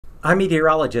I'm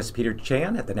meteorologist Peter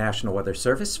Chan at the National Weather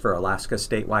Service for Alaska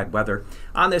statewide weather.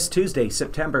 On this Tuesday,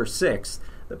 September 6th,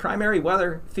 the primary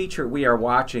weather feature we are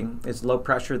watching is low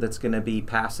pressure that's going to be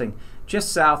passing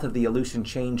just south of the Aleutian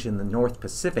Change in the North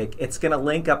Pacific. It's going to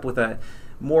link up with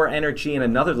more energy and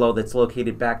another low that's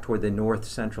located back toward the north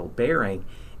central Bering.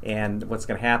 And what's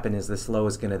going to happen is this low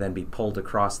is going to then be pulled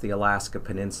across the Alaska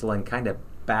Peninsula and kind of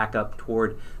back up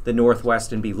toward the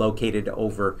northwest and be located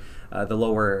over the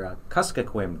lower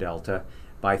KAKM Delta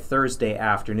by Thursday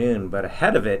afternoon. But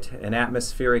ahead of it, an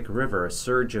atmospheric river, a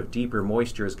surge of deeper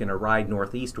moisture, is going to ride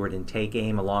northeastward and take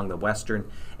aim along the western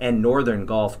and northern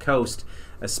Gulf Coast,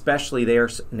 especially there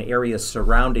in areas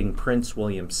surrounding Prince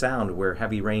William Sound, where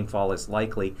heavy rainfall is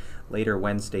likely later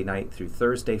Wednesday night through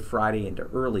Thursday, Friday into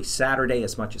early Saturday.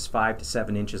 As much as 5 to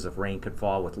 7 inches of rain could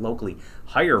fall, with locally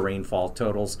higher rainfall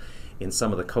totals in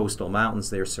some of the coastal mountains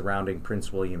there surrounding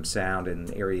Prince William Sound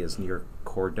and areas near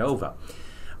Cordova.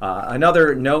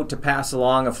 Another note to pass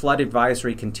along: a flood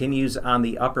advisory continues on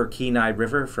the upper Kenai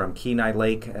River from Kenai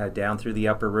Lake down through the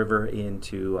upper river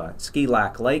into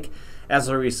Ski-Lac Lake as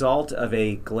a result of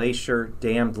a glacier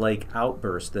dammed lake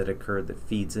outburst that occurred that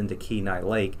feeds into Kenai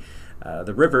Lake.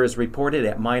 The river is reported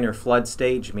at minor flood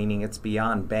stage, meaning it's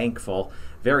beyond bankful.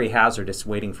 Very hazardous,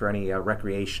 waiting for any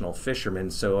recreational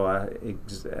fishermen. So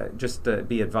just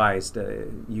be advised,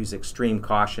 use extreme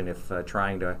caution if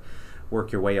trying to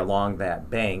work your way along that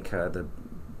bank. The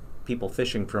people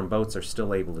fishing from boats are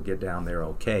still able to get down there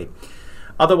okay.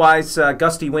 Otherwise,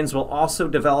 gusty winds will also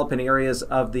develop in areas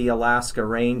of the Alaska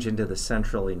Range into the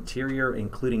central interior,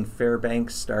 including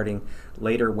Fairbanks, starting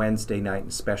later Wednesday night,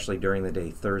 especially during the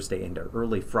day Thursday into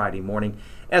early Friday morning,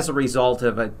 as a result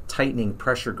of a tightening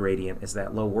pressure gradient. As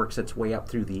that low works its way up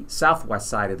through the southwest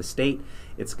side of the state,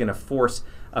 it's going to force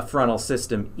a frontal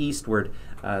system eastward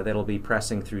that'll be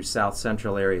pressing through south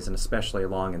central areas and especially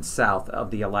along and south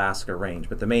of the Alaska Range.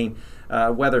 But the main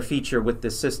weather feature with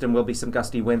this system will be some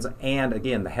gusty winds and,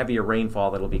 again, the heavier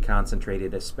rainfall that'll be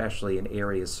concentrated especially in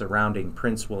areas surrounding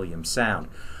Prince William Sound.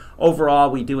 Overall,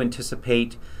 we do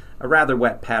anticipate a rather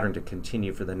wet pattern to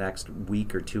continue for the next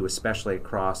week or two, especially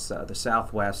across the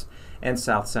southwest and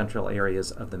south central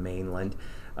areas of the mainland.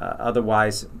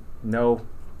 Otherwise, no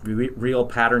real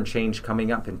pattern change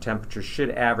coming up, and temperatures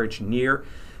should average near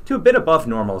to a bit above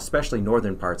normal, especially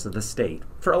northern parts of the state.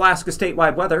 For Alaska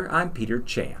statewide weather, I'm Peter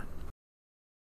Chan.